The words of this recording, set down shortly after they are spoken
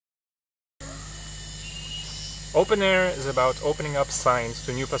OpenAIRE is about opening up science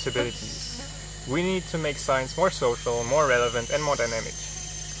to new possibilities. We need to make science more social, more relevant and more dynamic.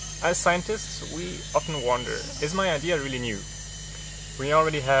 As scientists, we often wonder, is my idea really new? We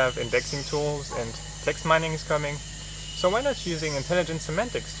already have indexing tools and text mining is coming, so why not using intelligent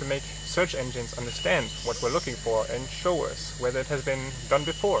semantics to make search engines understand what we're looking for and show us whether it has been done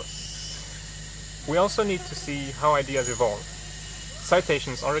before? We also need to see how ideas evolve.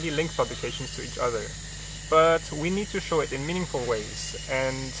 Citations already link publications to each other, but we need to show it in meaningful ways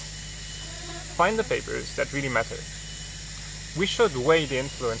and find the papers that really matter. We should weigh the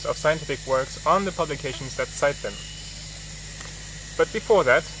influence of scientific works on the publications that cite them. But before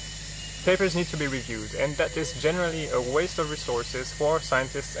that, papers need to be reviewed, and that is generally a waste of resources for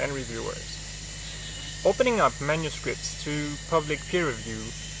scientists and reviewers. Opening up manuscripts to public peer review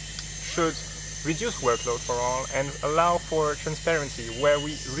should reduce workload for all and allow for transparency where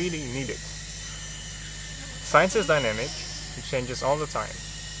we really need it. Science is dynamic, it changes all the time.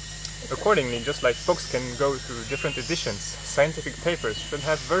 Accordingly, just like books can go through different editions, scientific papers should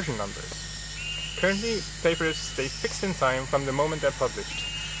have version numbers. Currently, papers stay fixed in time from the moment they're published,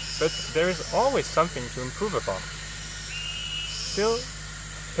 but there is always something to improve upon. Still,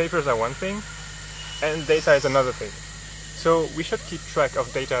 papers are one thing, and data is another thing, so we should keep track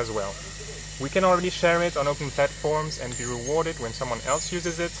of data as well. We can already share it on open platforms and be rewarded when someone else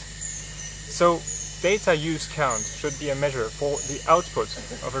uses it. So, data use count should be a measure for the output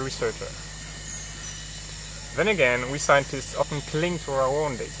of a researcher. Then again, we scientists often cling to our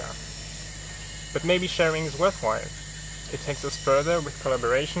own data. But maybe sharing is worthwhile. It takes us further with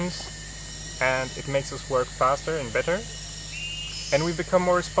collaborations, and it makes us work faster and better, and we become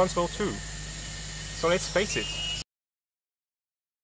more responsible too. So let's face it,